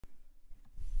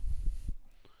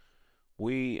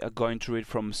We are going to read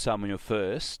from Samuel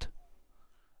first.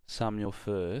 Samuel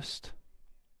first.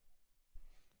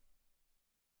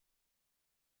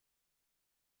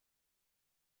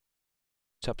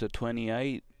 Chapter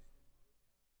 28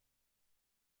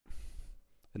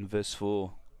 and verse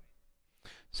 4.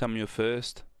 Samuel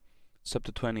first,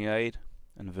 chapter 28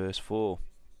 and verse 4.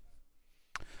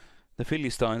 The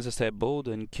Philistines assembled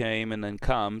and came and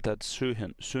encamped at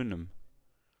Shunem.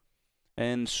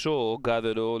 And Saul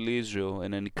gathered all Israel,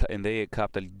 and they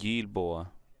encamped at Gilboa.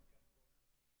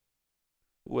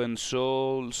 When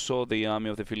Saul saw the army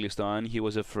of the Philistines, he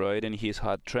was afraid, and his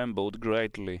heart trembled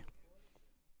greatly.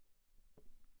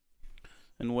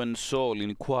 And when Saul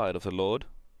inquired of the Lord,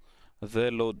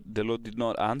 the Lord did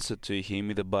not answer to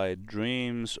him either by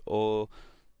dreams or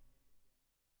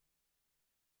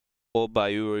by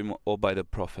Urim or by the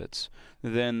prophets.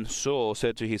 Then Saul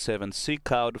said to his servant,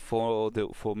 Seek out for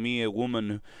me a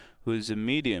woman who is a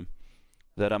medium,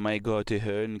 that I may go to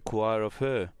her and inquire of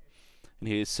her. And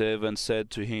his servant said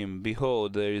to him,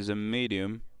 Behold, there is a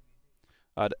medium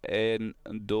at En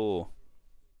door.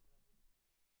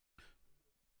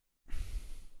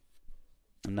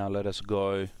 Now let us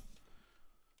go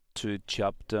to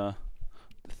chapter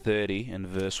 30 and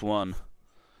verse 1.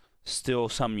 Still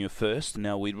Samuel first.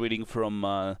 Now we're reading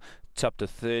from chapter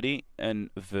 30 and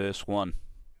verse 1.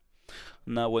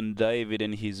 Now when David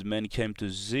and his men came to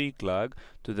Ziklag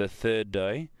to the third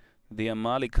day, the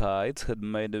Amalekites had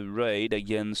made a raid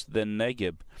against the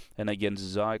Negeb and against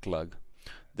Ziklag.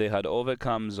 They had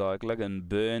overcome Ziklag and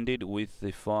burned it with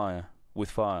fire,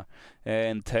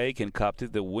 and taken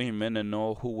captive the women and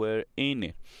all who were in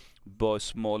it, both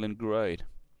small and great.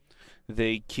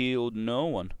 They killed no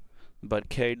one, but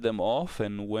carried them off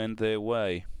and went their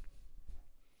way.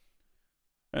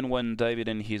 And when David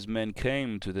and his men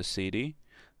came to the city,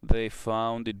 they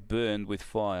found it burned with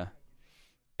fire,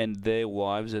 and their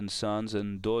wives and sons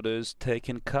and daughters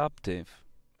taken captive.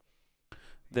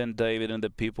 Then David and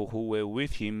the people who were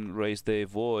with him raised their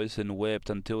voice and wept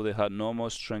until they had no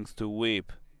more strength to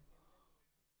weep.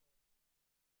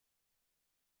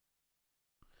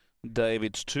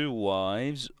 David's two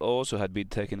wives also had been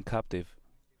taken captive,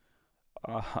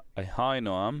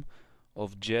 Ahinoam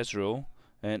of Jezreel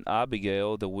and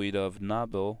Abigail the widow of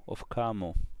Nabal of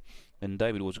Carmel. And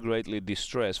David was greatly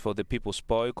distressed, for the people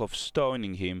spoke of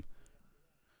stoning him,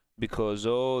 because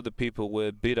all the people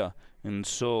were bitter, and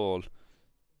Saul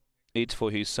eats for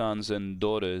his sons and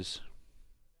daughters.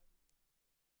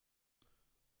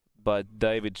 But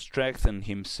David strengthened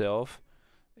himself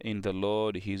in the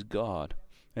Lord his God.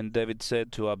 And David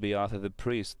said to Abiathar the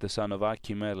priest, the son of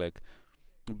Achimelech,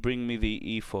 Bring me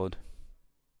the ephod.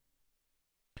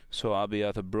 So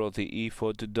Abiathar brought the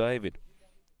ephod to David.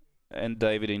 And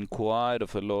David inquired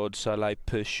of the Lord, Shall I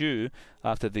pursue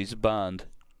after this band?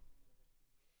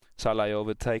 Shall I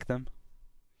overtake them?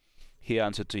 He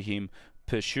answered to him,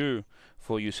 Pursue,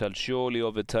 for you shall surely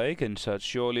overtake and shall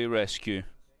surely rescue.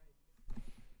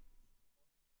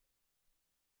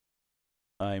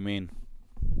 Amen.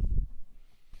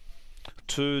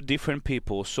 Two different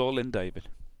people, Saul and David.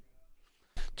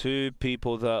 Two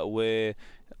people that were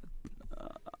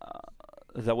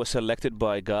selected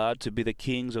by God to be the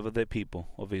kings over the people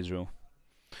of Israel.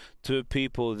 Two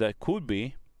people that could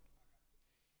be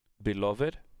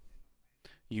beloved,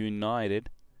 united,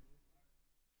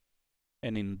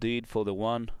 and indeed for the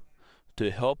one to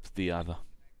help the other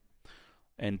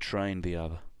and train the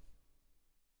other.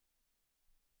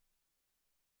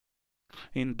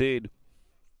 Indeed,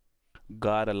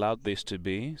 God allowed this to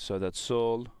be so that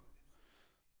Saul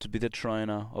to be the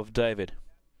trainer of David.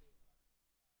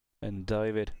 And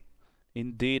David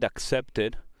indeed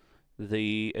accepted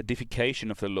the edification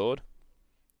of the Lord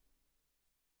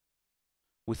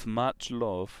with much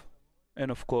love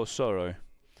and of course sorrow,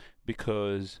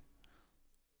 because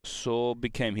Saul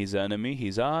became his enemy,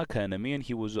 his arch enemy, and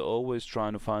he was always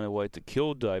trying to find a way to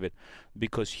kill David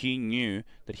because he knew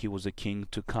that he was a king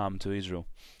to come to Israel.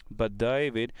 But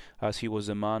David, as he was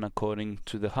a man according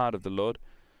to the heart of the Lord,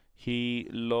 he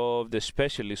loved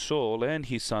especially Saul and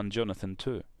his son Jonathan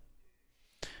too.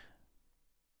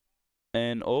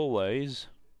 And always,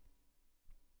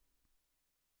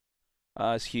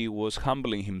 as he was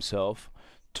humbling himself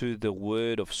to the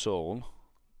word of Saul,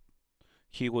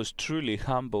 he was truly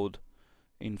humbled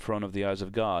in front of the eyes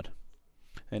of God.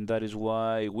 And that is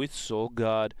why with Saul,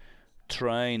 God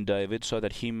trained David so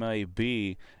that he may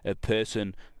be a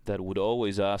person that would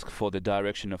always ask for the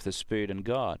direction of the Spirit and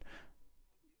God.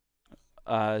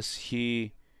 As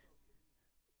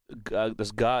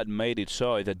God made it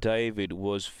so that David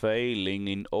was failing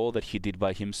in all that he did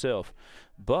by himself.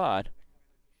 But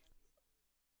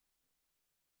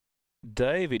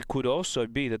David could also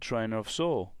be the trainer of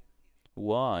Saul.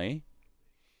 Why?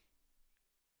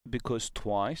 Because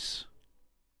twice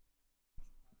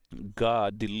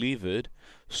God delivered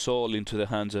Saul into the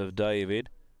hands of David,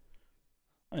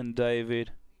 and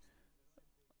David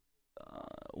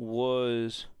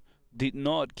did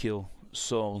not kill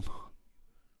Saul.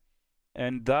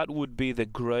 And that would be the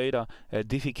greater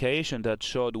edification that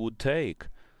Saul would take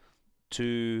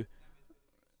to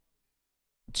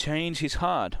change his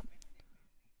heart.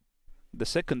 The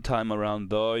second time around,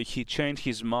 though, he changed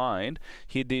his mind.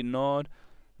 He did not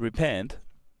repent,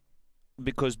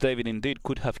 because David indeed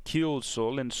could have killed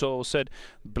Saul, and Saul said,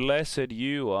 "Blessed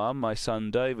you are, my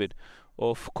son David.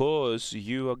 Of course,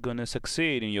 you are going to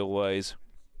succeed in your ways,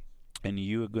 and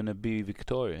you are going to be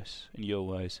victorious in your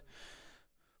ways."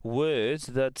 Words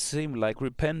that seem like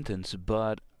repentance,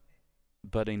 but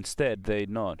instead they're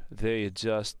not. They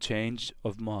just a change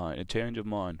of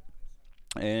mind.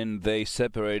 And they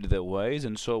separated their ways,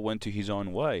 and Saul went to his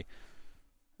own way.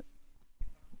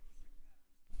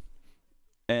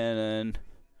 And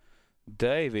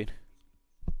David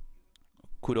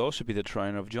could also be the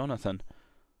trainer of Jonathan,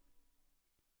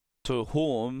 to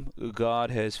whom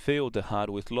God has filled the heart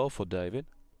with love for David.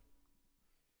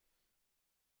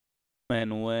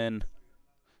 And when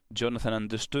Jonathan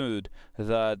understood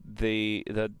that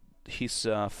his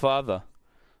father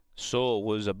Saul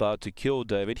was about to kill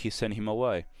David, he sent him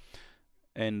away.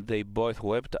 And they both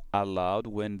wept aloud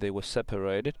when they were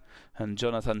separated. And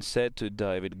Jonathan said to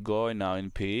David, "Go now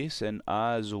in peace, and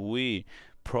as we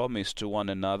promised to one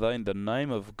another in the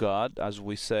name of God, as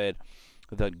we said,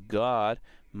 that God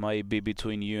may be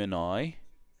between you and I,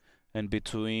 and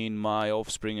between my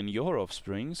offspring and your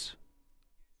offsprings."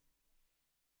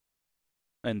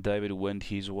 And David went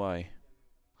his way.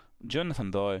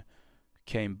 Jonathan, though,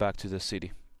 came back to the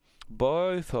city.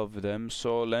 Both of them,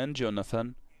 Saul and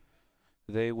Jonathan,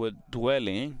 they were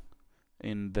dwelling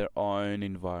in their own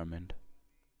environment.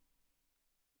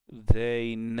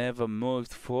 They never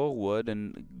moved forward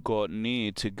and got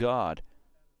near to God.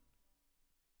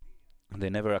 They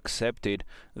never accepted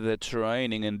the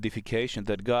training and edification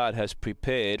that God has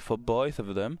prepared for both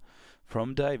of them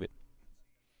from David.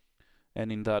 And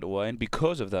in that way, and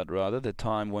because of that rather, the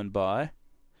time went by,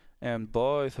 and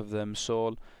both of them,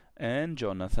 Saul and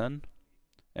Jonathan,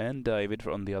 and David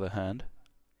on the other hand,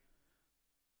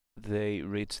 they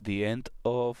reached the end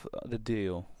of the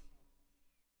deal.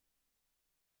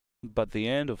 But the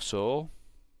end of Saul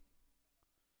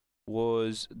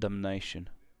was damnation,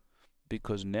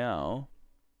 because now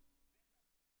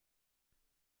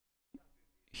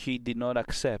he did not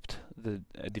accept the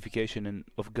edification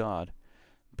of God,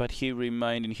 but he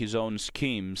remained in his own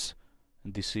schemes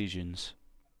and decisions.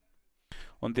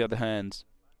 On the other hand,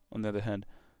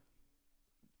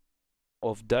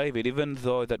 of David, even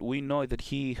though that we know that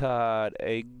he had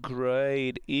a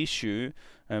great issue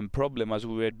and problem, as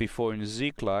we read before in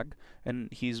Ziklag,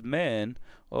 and his men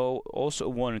also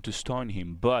wanted to stone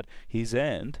him, but his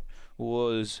end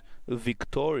was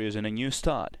victorious and a new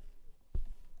start.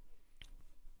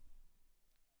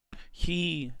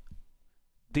 He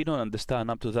did not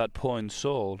understand up to that point,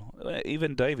 Saul,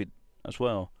 even David as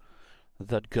well,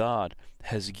 that God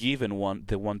has given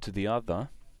the one to the other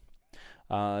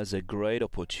as a great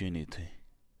opportunity,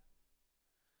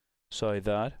 so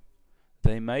that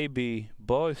they may be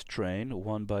both trained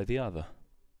one by the other.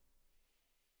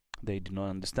 They did not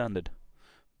understand it.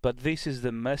 But this is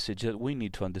the message that we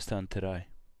need to understand today.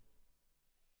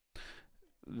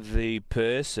 The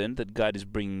person that God is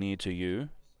bringing near to you,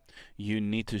 you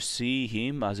need to see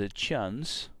him as a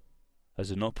chance,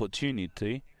 as an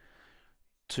opportunity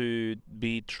to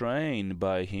be trained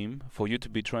by him, for you to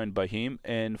be trained by him,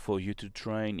 and for you to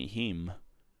train him.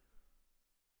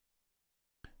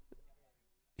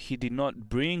 He did not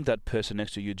bring that person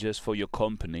next to you just for your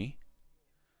company.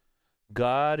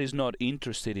 God is not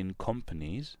interested in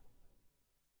companies.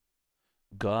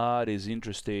 God is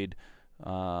interested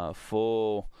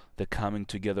for the coming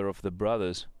together of the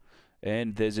brothers.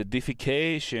 And there's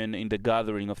edification in the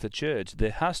gathering of the church.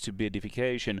 There has to be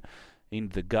edification in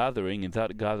the gathering. In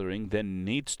that gathering, there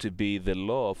needs to be the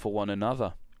love for one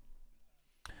another.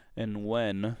 And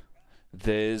when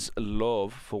there's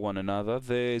love for one another,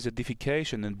 there's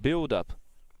edification and build-up.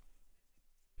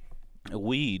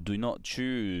 We do not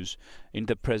choose in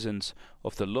the presence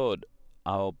of the Lord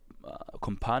our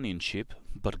companionship,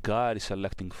 but God is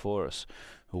selecting for us.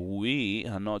 We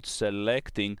are not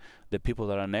selecting the people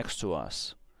that are next to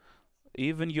us.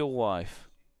 Even your wife,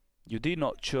 you did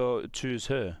not choose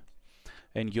her,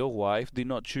 and your wife did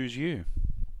not choose you.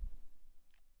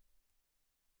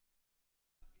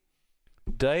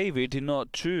 David did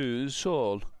not choose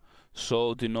Saul.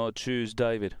 Saul did not choose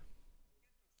David.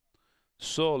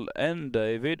 Saul and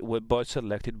David were both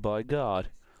selected by God.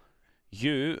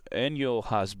 You and your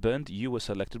husband, you were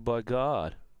selected by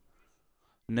God.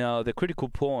 Now, the critical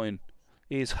point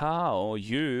is how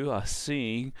you are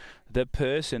seeing the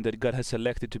person that God has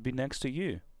selected to be next to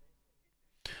you.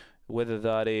 Whether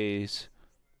that is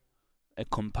a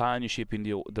companionship in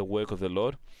the work of the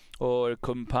Lord, or a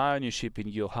companionship in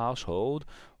your household,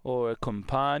 or a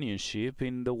companionship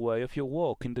in the way of your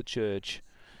walk in the church.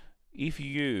 If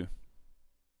you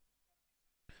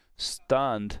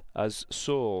stand as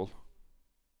Saul,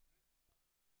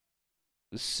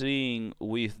 seeing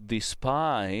with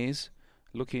despise,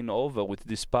 looking over with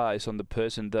despise on the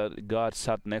person that God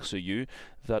sat next to you,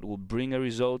 that will bring a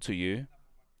result to you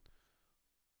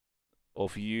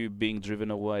of you being driven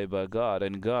away by God,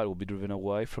 and God will be driven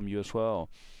away from you as well.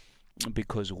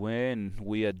 Because when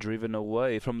we are driven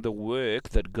away from the work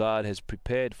that God has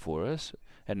prepared for us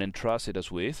and entrusted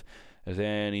us with,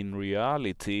 then in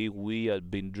reality we are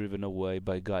being driven away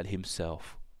by God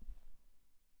Himself.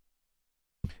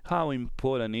 How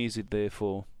important is it,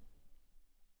 therefore,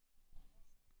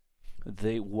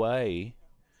 the way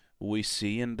we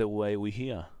see and the way we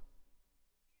hear?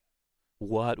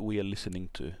 What we are listening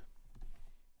to?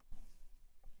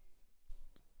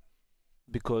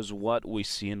 Because what we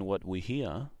see and what we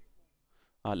hear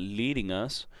are leading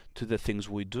us to the things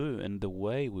we do and the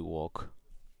way we walk.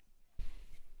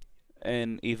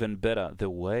 And even better, the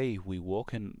way we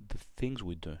walk and the things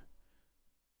we do.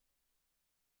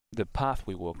 The path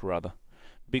we walk, rather.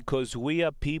 Because we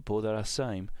are people that are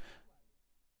same.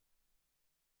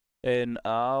 And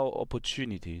our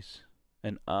opportunities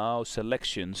and our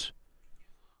selections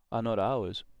are not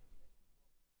ours.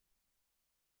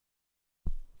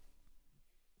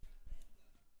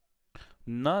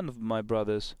 None of my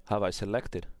brothers have I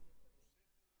selected.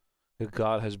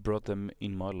 God has brought them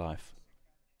in my life.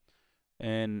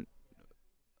 And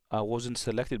I wasn't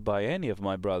selected by any of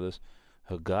my brothers.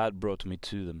 God brought me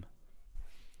to them.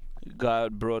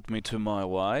 God brought me to my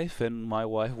wife, and my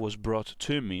wife was brought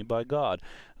to me by God.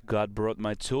 God brought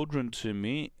my children to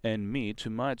me, and me to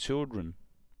my children.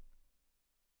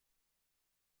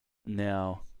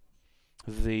 Now,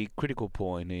 the critical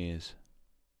point is,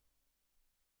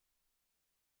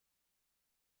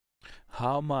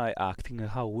 how am I acting,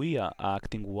 how we are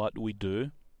acting, what we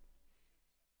do,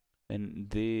 and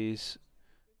this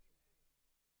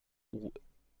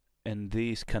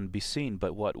can be seen by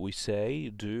what we say,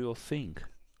 do, or think.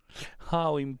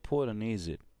 How important is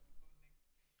it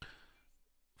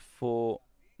for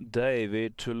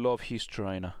David to love his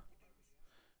trainer,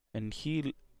 and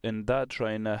that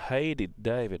trainer hated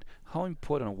David? How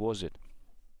important was it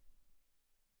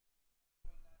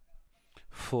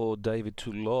for David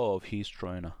to love his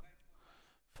trainer,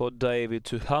 for David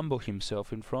to humble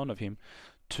himself in front of him,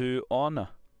 to honor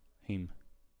him?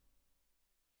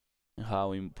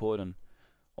 How important,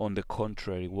 on the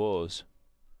contrary, was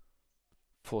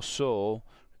for Saul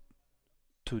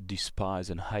to despise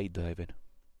and hate David.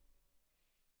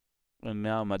 And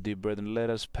now, my dear brethren, let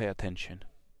us pay attention.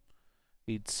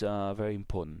 It's very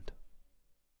important.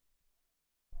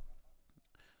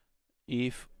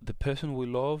 If the person we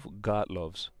love, God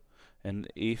loves. And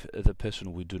if the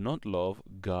person we do not love,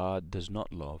 God does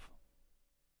not love.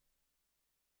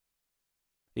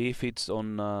 If it's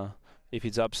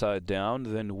upside down,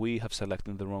 then we have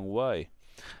selected the wrong way,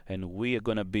 and we are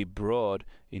going to be brought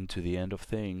into the end of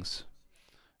things.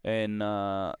 And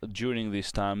during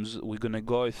these times, we're going to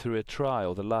go through a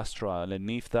trial, the last trial, and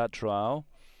if that trial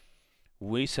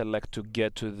we select to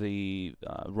get to the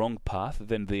wrong path,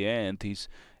 then the end is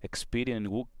expedient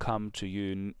and will come to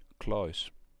you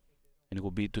close, and it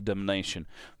will be to damnation.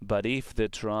 But if the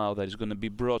trial that is going to be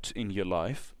brought in your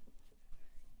life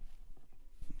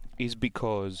is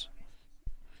because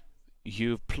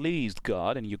you've pleased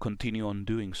God and you continue on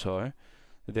doing so,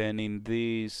 then in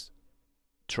this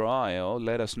trial,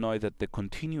 let us know that the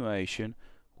continuation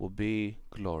will be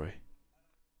glory.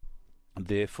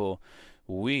 Therefore,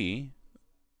 we,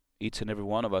 each and every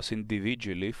one of us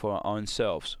individually, for our own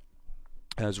selves,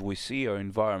 as we see our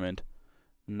environment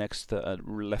next,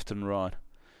 left and right,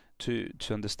 to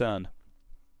understand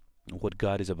what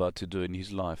God is about to do in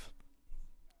His life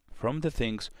from the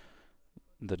things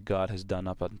that God has done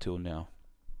up until now.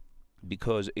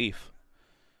 Because if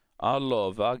our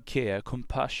love, our care,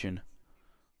 compassion,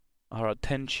 our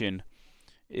attention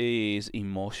is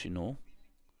emotional,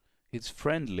 it's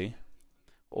friendly,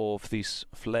 of this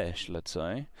flesh, let's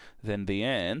say, then the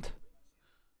end,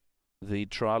 the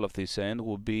trial of this end,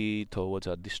 will be towards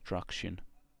our destruction.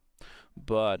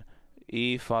 But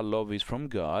if our love is from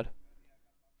God,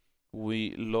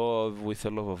 We love with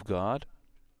the love of God,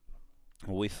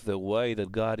 with the way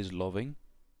that God is loving,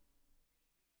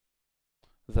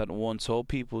 that wants all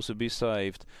peoples to be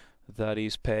saved, that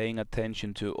is paying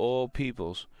attention to all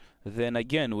peoples, then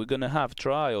again we're going to have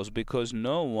trials, because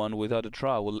no one without a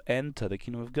trial will enter the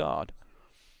kingdom of God.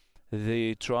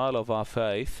 The trial of our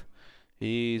faith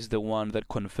is the one that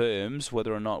confirms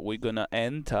whether or not we're going to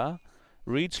enter,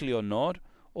 richly or not,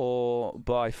 or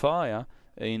by fire,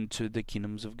 into the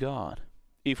kingdoms of God,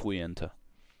 if we enter.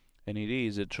 And it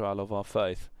is a trial of our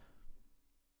faith.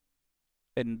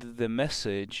 And the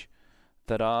message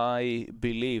that I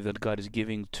believe that God is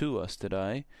giving to us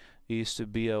today is to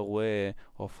be aware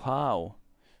of how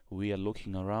we are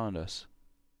looking around us.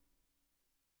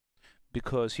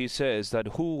 Because he says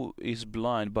that who is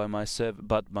blind but my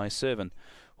servant?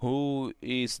 Who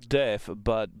is deaf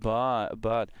but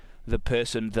the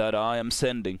person that I am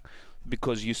sending?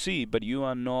 Because you see, but you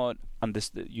are not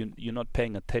you're not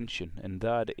paying attention, and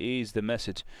that is the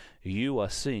message. You are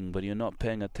seeing, but you're not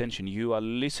paying attention. You are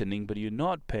listening, but you're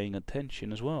not paying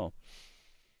attention as well.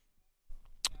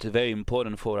 It's very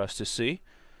important for us to see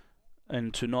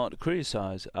and to not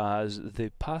criticize, as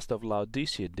the pastor of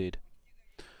Laodicea did.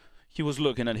 He was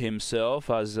looking at himself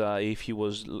as if he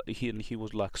was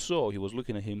like Saul. He was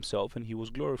looking at himself and he was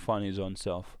glorifying his own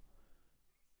self.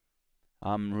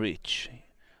 I'm rich.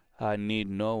 I need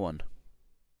no one.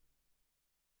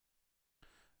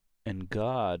 And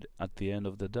God, at the end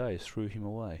of the day, threw him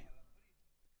away,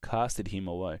 casted him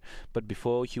away. But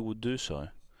before he would do so,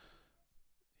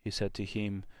 he said to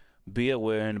him, be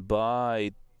aware and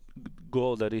buy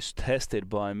gold that is tested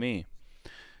by me.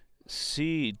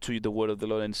 See to the word of the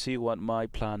Lord and see what my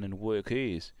plan and work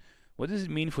is. What does it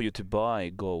mean for you to buy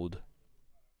gold?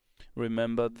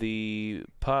 Remember the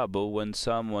parable when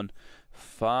someone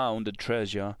found a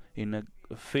treasure in a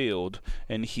field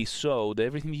and he sold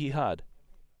everything he had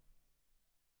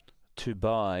to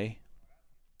buy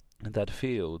that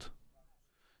field.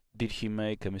 Did he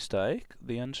make a mistake?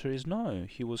 The answer is no.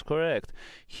 He was correct.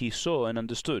 He saw and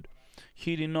understood.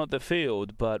 He did not the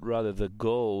field, but rather the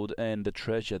gold and the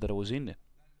treasure that was in it.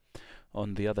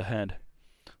 On the other hand,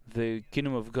 the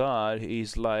kingdom of God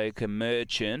is like a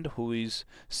merchant who is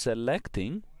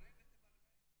selecting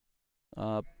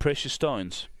precious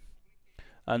stones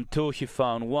until he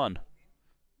found one.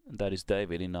 That is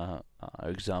David in our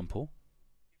example.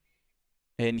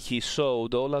 And he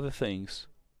sold all other things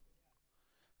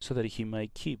so that he may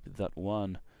keep that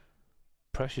one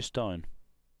precious stone.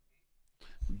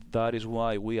 That is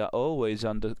why we are always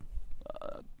under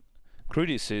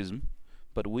criticism,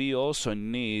 but we also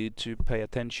need to pay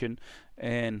attention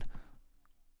and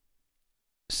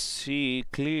see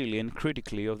clearly and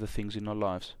critically of the things in our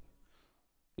lives.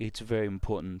 It's very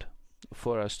important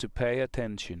for us to pay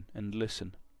attention and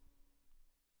listen.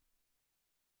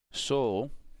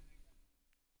 Saul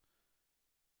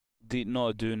did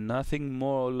not do nothing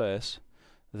more or less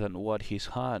than what his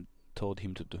heart told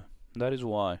him to do. That is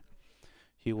why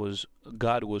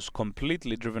God was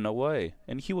completely driven away,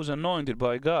 and he was anointed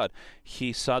by God.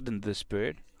 He saddened the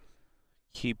spirit.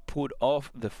 He put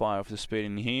off the fire of the spirit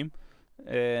in him,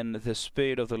 and the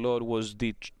spirit of the Lord was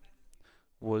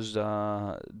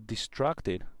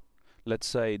distracted. Let's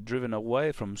say driven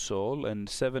away from Saul, and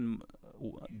 7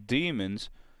 demons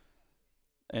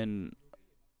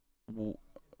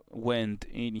went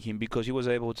in him, because he was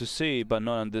able to see but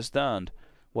not understand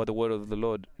what the word of the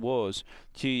Lord was.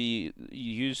 He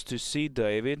used to see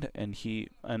David, and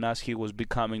as he was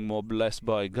becoming more blessed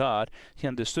by God, he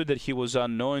understood that he was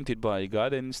anointed by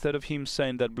God, and instead of him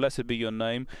saying that blessed be your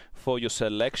name for your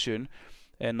selection,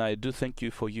 and I do thank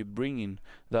you for you bringing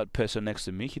that person next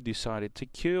to me, he decided to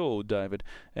kill David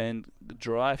and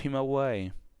drive him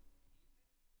away.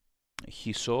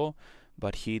 He saw,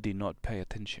 but he did not pay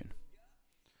attention.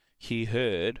 He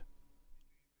heard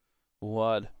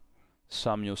what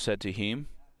Samuel said to him,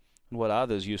 what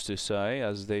others used to say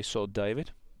as they saw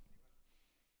David.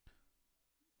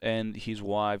 And his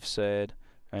wife said,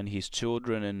 and his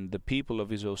children and the people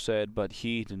of Israel said, but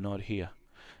he did not hear.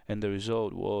 And the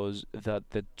result was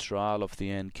that the trial of the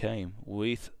end came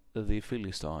with the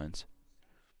Philistines.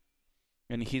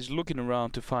 And he's looking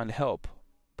around to find help,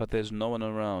 but there's no one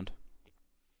around.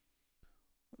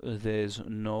 There's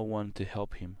no one to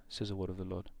help him, says the word of the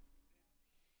Lord.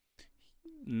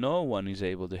 No one is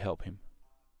able to help him.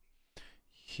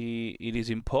 It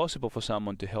is impossible for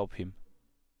someone to help him,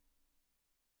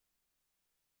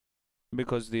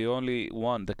 because the only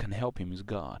one that can help him is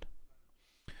God.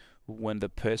 When the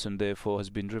person therefore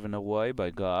has been driven away by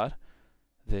God,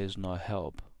 there is no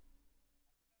help.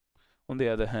 On the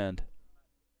other hand,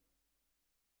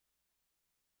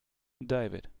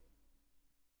 David,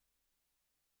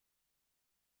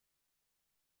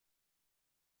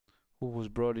 who was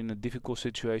brought in a difficult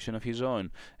situation of his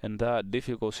own, and that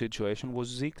difficult situation was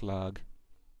Ziklag.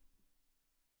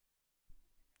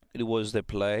 It was the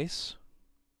place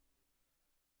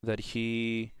that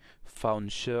he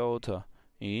found shelter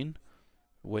in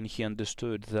when he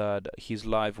understood that his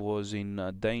life was in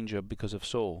danger because of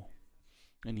Saul.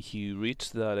 And he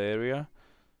reached that area,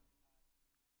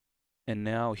 and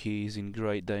now he is in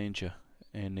great danger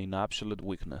and in absolute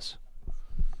weakness.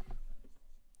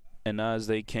 And as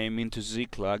they came into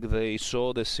Ziklag, they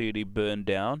saw the city burned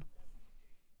down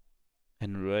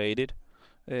and raided,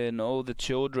 and all the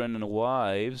children and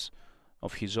wives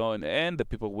of his own and the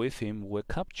people with him were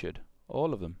captured,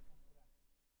 all of them.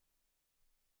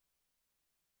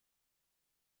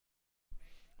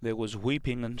 There was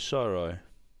weeping and sorrow,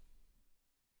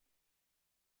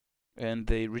 and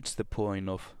they reached the point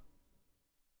of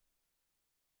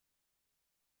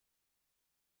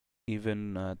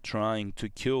even trying to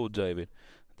kill David.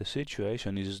 The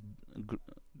situation is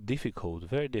difficult,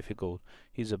 very difficult.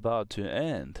 He's about to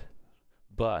end,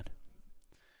 but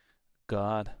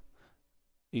God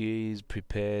is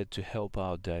prepared to help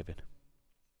out David.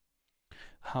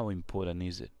 How important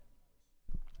is it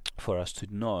for us to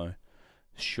know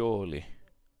surely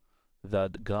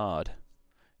that God,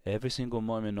 every single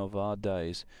moment of our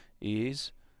days,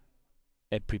 is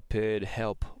a prepared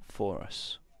help for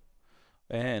us?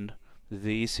 And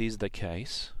this is the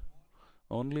case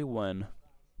only when,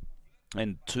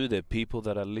 and to the people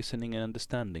that are listening and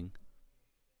understanding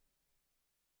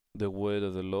the word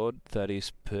of the Lord that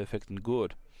is perfect and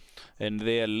good, and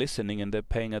they are listening and they're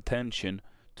paying attention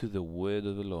to the word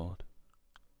of the Lord.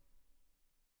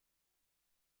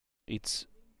 It's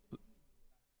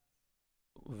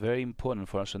very important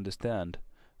for us to understand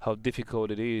how difficult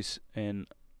it is and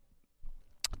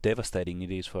devastating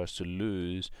it is for us to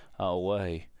lose our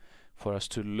way, for us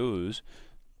to lose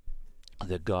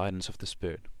the guidance of the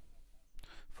Spirit,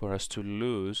 for us to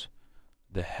lose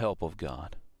the help of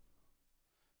God.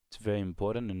 It's very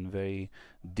important and very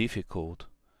difficult,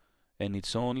 and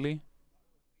it's only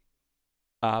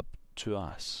up to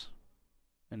us,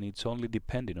 and it's only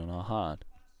dependent on our heart.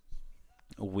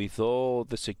 With all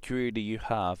the security you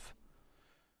have,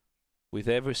 with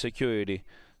every security,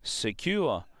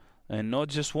 secure, and not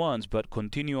just once, but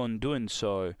continue on doing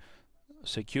so.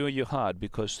 Secure your heart,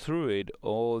 because through it,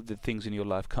 all the things in your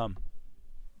life come.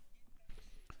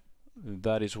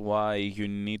 That is why you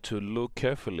need to look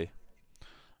carefully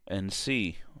and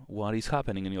see what is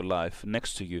happening in your life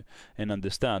next to you, and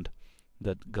understand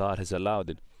that God has allowed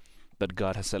it, that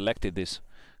God has selected this,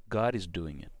 God is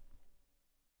doing it.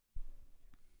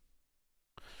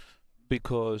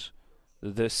 Because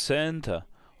the center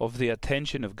of the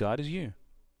attention of God is you.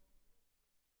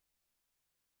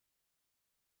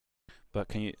 But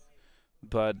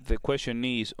the question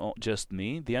is, just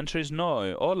me? The answer is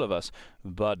no, all of us.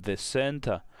 But the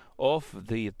center of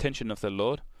the attention of the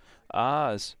Lord,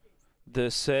 as the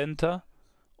center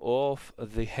of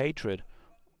the hatred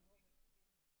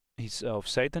of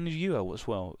Satan, is you as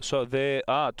well. So there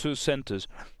are two centers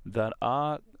that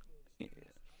are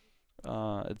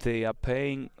they are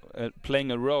playing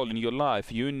a role in your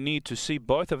life. You need to see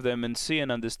both of them and see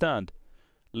and understand,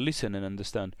 listen and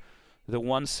understand. The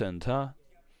one center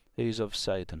is of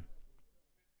Satan,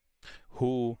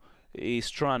 who is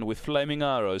trying with flaming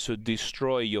arrows to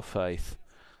destroy your faith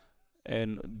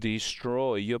and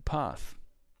destroy your path.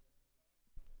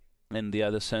 And the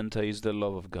other center is the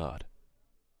love of God.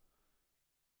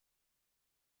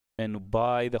 And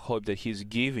by the hope that He's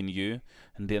giving you,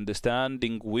 and the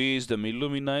understanding, wisdom,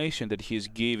 illumination that He's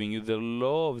giving you, the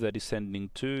love that is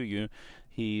sending to you,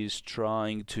 He is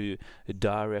trying to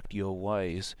direct your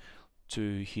ways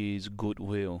to His good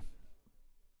will.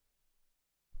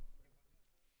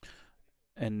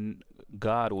 And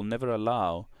God will never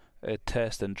allow a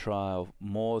test and trial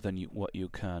more than what you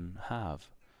can have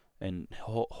and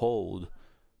hold.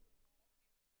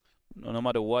 No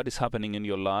matter what is happening in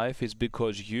your life, it's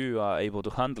because you are able to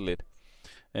handle it.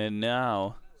 And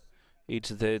now it's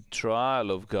the trial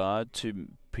of God to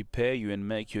prepare you and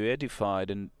make you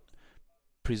edified and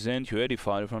present you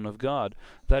edified in front of God.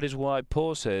 That is why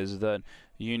Paul says that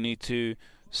you need to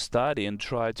study and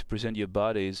try to present your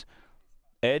bodies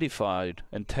edified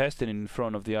and tested in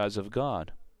front of the eyes of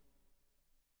God.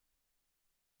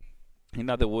 In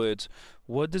other words,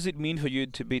 what does it mean for you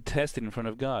to be tested in front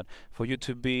of God? For you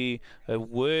to be a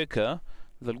worker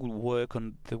that will work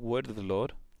on the word of the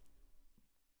Lord?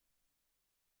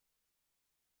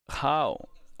 How?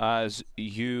 As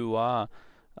you are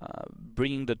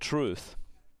bringing the truth.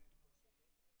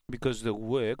 Because the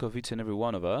work of each and every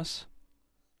one of us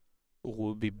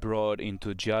will be brought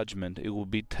into judgment. It will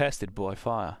be tested by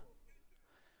fire.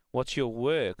 What's your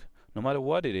work? No matter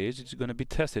what it is, it's going to be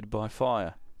tested by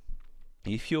fire.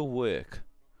 If your work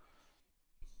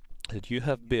that you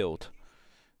have built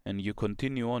and you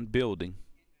continue on building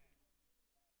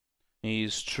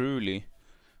is truly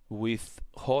with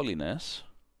holiness,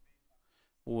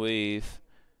 with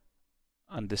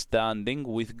understanding,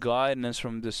 with guidance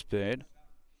from the Spirit,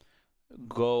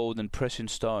 gold and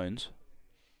precious stones,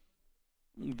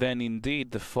 then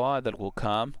indeed the fire that will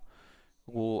come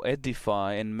will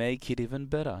edify and make it even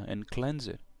better and cleanse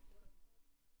it.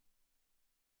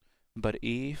 But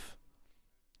if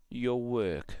your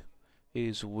work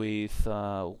is with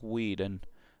weed and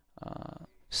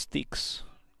sticks,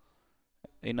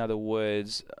 in other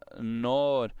words,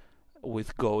 not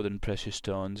with gold and precious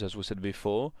stones, as we said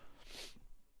before,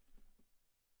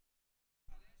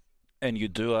 and you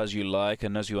do as you like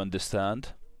and as you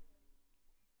understand,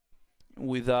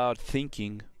 without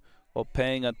thinking or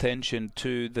paying attention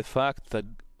to the fact that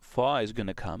fire is going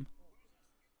to come,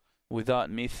 without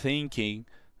me thinking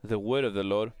the word of the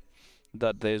Lord,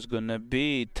 that there's going to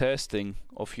be testing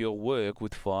of your work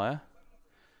with fire,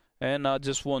 and I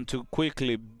just want to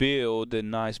quickly build a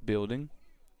nice building,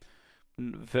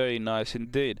 very nice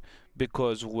indeed,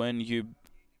 because when you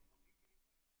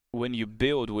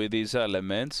build with these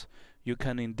elements, you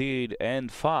can indeed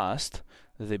end fast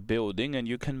the building and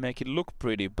you can make it look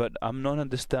pretty, but I'm not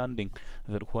understanding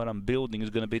that what I'm building is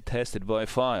going to be tested by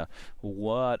fire.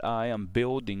 What I am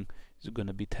building is going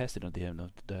to be tested at the end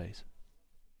of the days.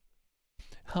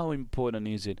 How important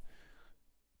is it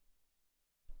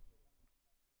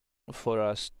for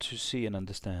us to see and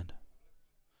understand?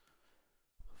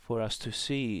 For us to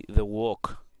see the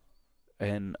walk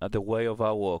and the way of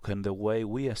our walk and the way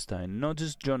we are staying. Not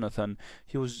just Jonathan,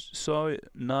 he was so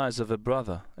nice of a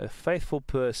brother, a faithful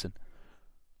person.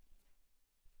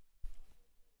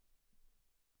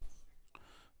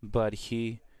 But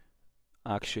he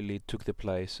actually took the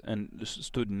place and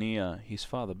stood near his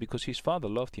father because his father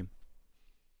loved him.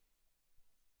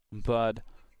 But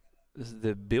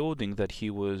the building that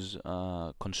he was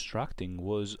constructing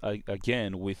was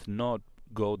again with not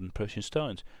gold and precious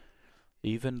stones,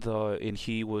 even though and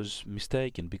he was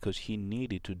mistaken because he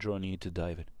needed to draw near to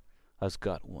David as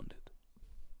God wanted.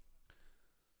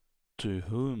 To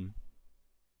whom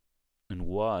and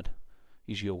what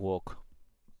is your walk,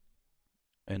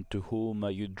 and to whom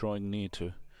are you drawing near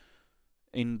to,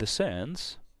 in the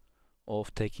sense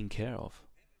of taking care of?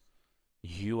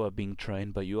 You are being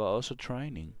trained, but you are also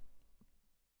training.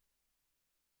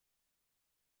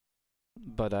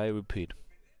 But I repeat,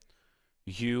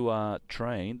 you are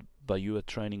trained, but you are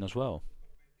training as well.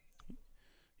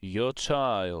 Your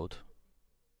child,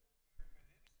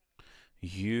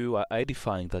 you are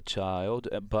edifying that child,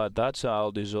 but that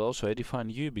child is also edifying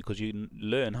you because you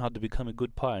learn how to become a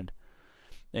good parent.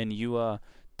 And you are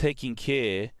taking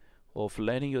care of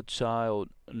letting your child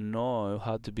know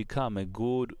how to become a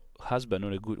good husband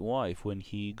or a good wife when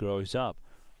he grows up.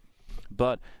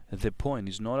 But the point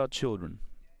is not our children,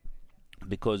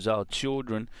 because our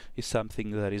children is something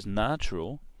that is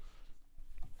natural,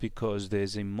 because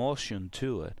there's emotion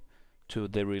to it, to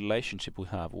the relationship we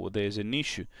have, or there's an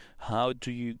issue. How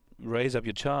do you raise up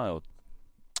your child?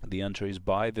 The answer is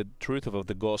by the truth of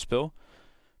the gospel,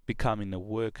 becoming a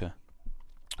worker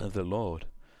of the Lord.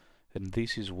 And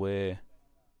this is where,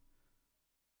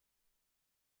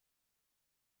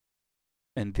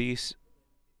 and this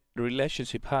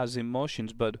relationship has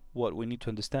emotions, but what we need to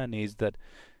understand is that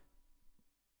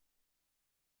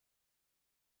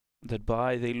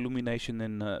by the illumination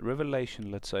and revelation,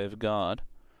 let's say, of God,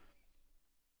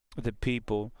 the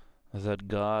people that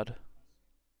God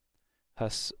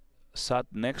has sat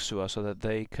next to us so that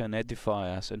they can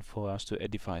edify us and for us to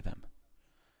edify them,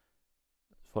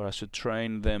 for us to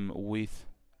train them with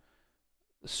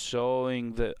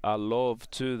showing our love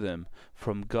to them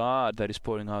from God that is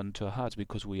pouring out into our hearts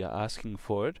because we are asking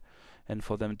for it, and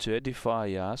for them to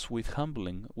edify us with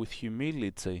humbling, with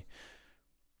humility,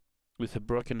 with a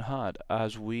broken heart,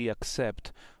 as we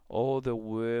accept all the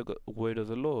word of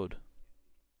the Lord.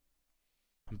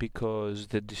 Because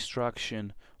the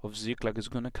destruction of Ziklag is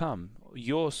going to come,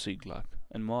 your Ziklag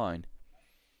and mine.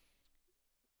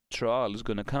 Trial is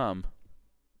going to come,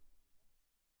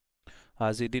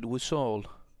 as it did with Saul.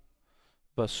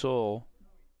 But Saul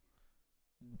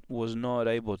was not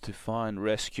able to find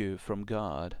rescue from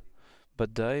God.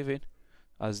 But David,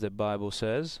 as the Bible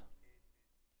says,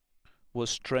 was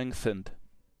strengthened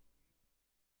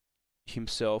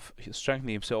himself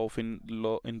in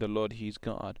the Lord his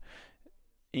God.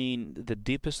 In the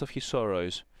deepest of his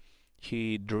sorrows,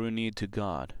 he drew near to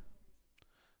God,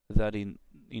 that in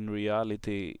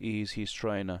reality is his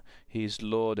trainer, his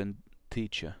Lord and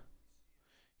teacher.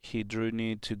 he drew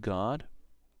near to God,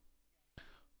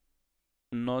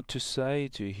 not to say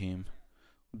to him,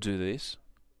 do this,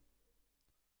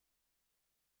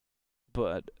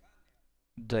 but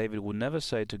David would never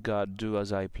say to God, do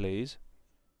as I please,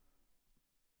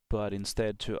 but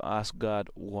instead to ask God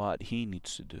what he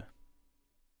needs to do.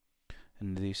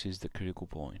 And this is the critical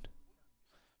point.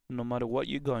 No matter what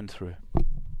you're going through,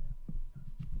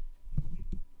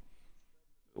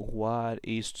 what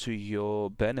is to your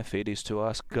benefit is to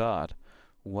ask God,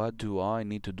 what do I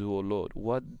need to do, O Lord?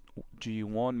 What do you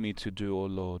want me to do, O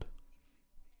Lord?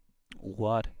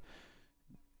 What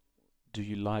do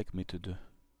you like me to do?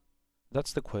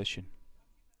 That's the question.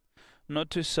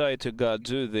 Not to say to God,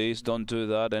 do this, don't do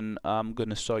that, and I'm going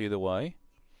to show you the way.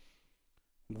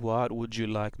 What would you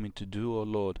like me to do, O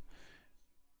Lord?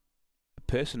 A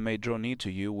person may draw near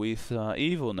to you with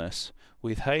evilness,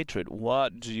 with hatred.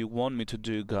 What do you want me to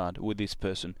do, God, with this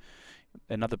person?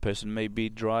 Another person may be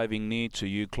driving near to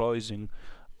you, drawing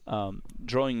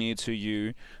near to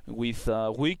you with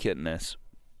wickedness.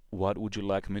 What would you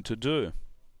like me to do?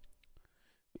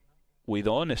 With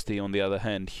honesty, on the other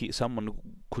hand, someone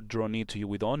could draw near to you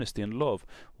with honesty and love.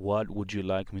 What would you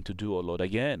like me to do, O Lord?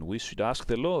 Again, we should ask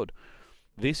the Lord.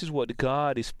 This is what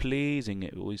God is pleasing,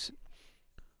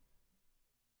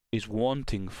 is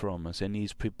wanting from us, and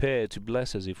He's prepared to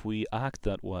bless us if we act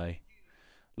that way.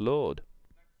 Lord,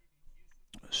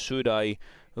 should I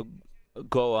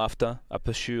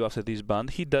pursue after this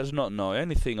band? He does not know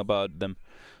anything about them,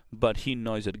 but he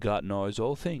knows that God knows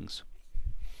all things,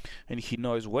 and he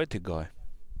knows where to go.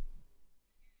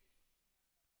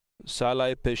 Shall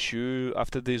I pursue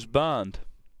after this band?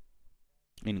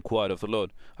 Inquired of the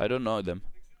Lord. I don't know them.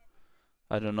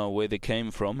 I don't know where they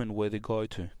came from and where they go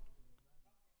to.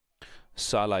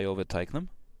 Shall I overtake them?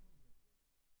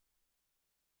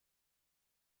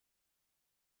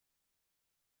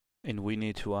 And we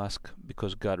need to ask,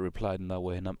 because God replied in that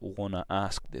way, and I want to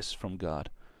ask this from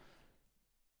God.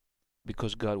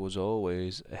 Because God was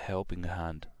always a helping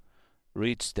hand,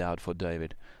 reached out for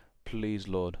David. Please,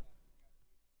 Lord,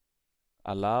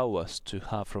 allow us to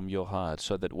have from your heart,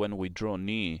 so that when we draw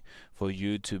near, for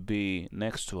you to be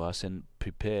next to us and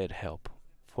prepared help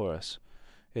for us.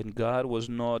 And God was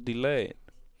not delayed.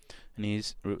 And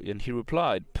he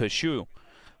replied, pursue,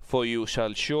 for you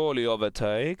shall surely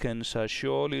overtake and shall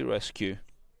surely rescue.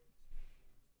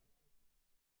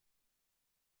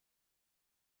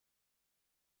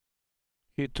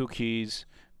 He took his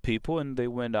people and they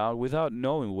went out without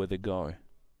knowing where they go.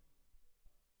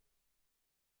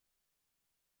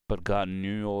 But God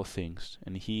knew all things,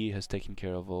 and He has taken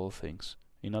care of all things.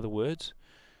 In other words,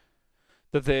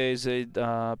 that there is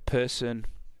a person,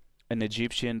 an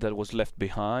Egyptian that was left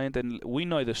behind, and we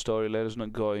know the story. Let us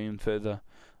not go in further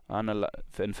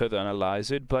further analyze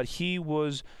it. But he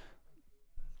was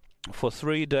for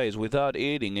 3 days without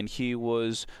eating, and he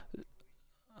was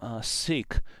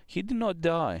sick. He did not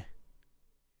die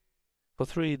for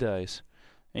 3 days,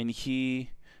 and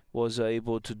he was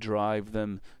able to drive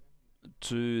them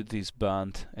to this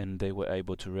band, and they were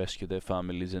able to rescue their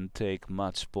families and take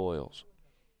many spoils,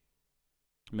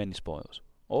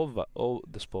 all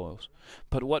the spoils.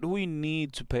 But what we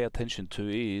need to pay attention to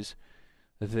is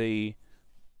the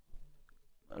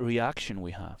reaction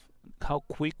we have, how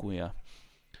quick we are.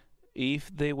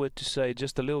 If they were to say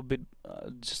just a little bit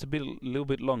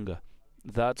longer,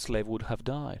 that slave would have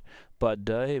died. But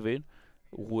David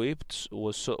wept,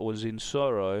 was in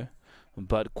sorrow,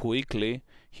 but quickly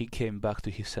he came back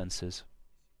to his senses.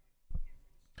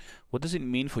 What does it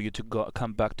mean for you to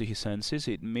come back to his senses?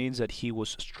 It means that he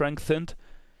was strengthened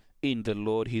in the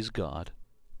Lord his God,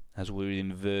 as we read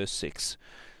in verse 6.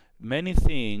 Many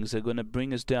things are going to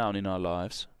bring us down in our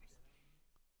lives.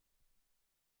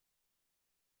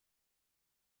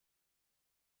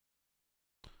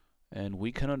 And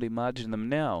we cannot imagine them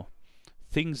now.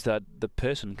 Things that the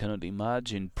person cannot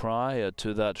imagine prior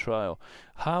to that trial.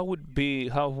 How would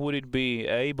it be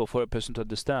able for a person to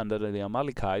understand that the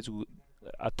Amalekites would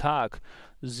attack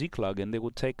Ziklag and they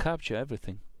would capture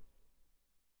everything?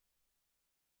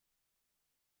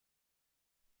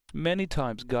 Many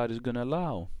times God is going to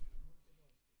allow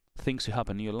things to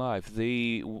happen in your life.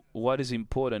 What is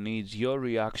important is your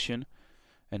reaction,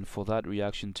 and for that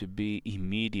reaction to be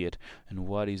immediate. And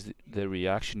what is the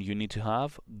reaction you need to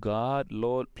have? God,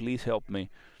 Lord, please help me.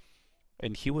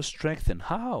 And he was strengthened.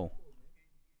 How?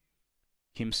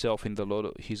 Himself in the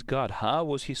Lord, his God. How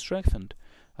was he strengthened?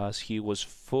 As he was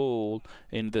full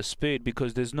in the Spirit,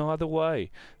 because there's no other way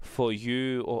for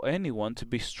you or anyone to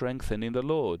be strengthened in the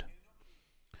Lord.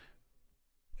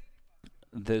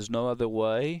 There's no other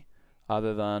way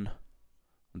other than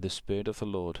the Spirit of the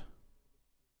Lord.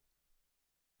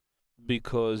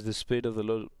 because the Spirit of the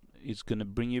Lord is going to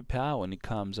bring you power when it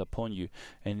comes upon you,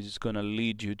 and it's going to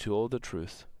lead you to all the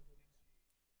truth.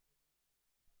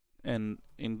 And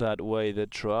in that way, the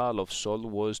trial of Saul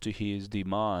was to his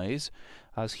demise,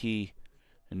 as he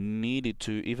needed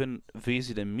to even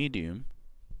visit a medium.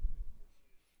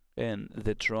 And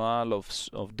the trial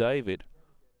of David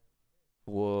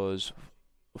was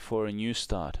for a new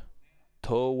start,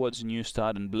 towards a new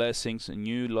start and blessings, a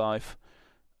new life,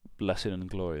 blessed and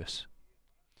glorious.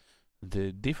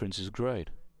 The difference is great.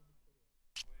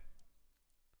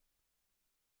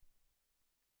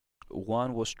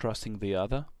 One was trusting the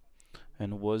other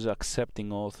and was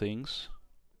accepting all things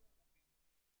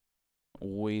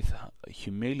with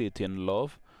humility and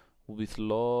love, with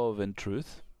love and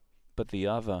truth, but the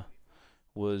other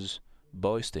was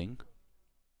boasting,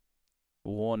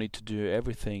 wanted to do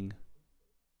everything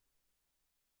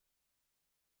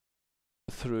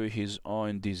through his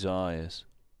own desires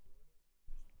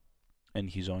and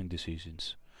his own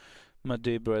decisions. My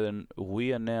dear brethren,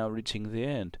 we are now reaching the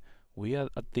end. We are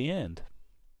at the end.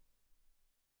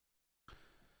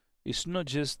 It's not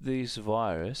just this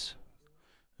virus.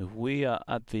 We are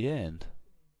at the end.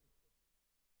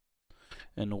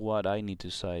 And what I need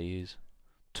to say is,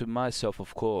 to myself,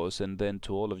 of course, and then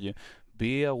to all of you,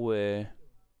 be aware,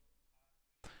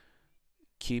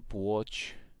 keep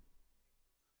watch,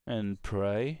 and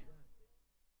pray,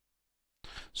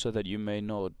 so that you may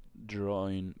not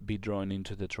be drawn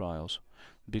into the trials,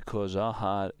 because our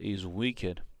heart is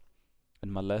wicked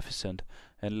and maleficent.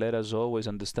 And let us always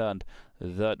understand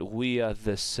that we are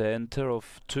the center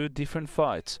of two different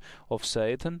fights, of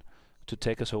Satan to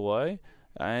take us away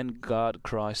and God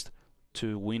Christ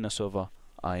to win us over.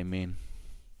 Amen.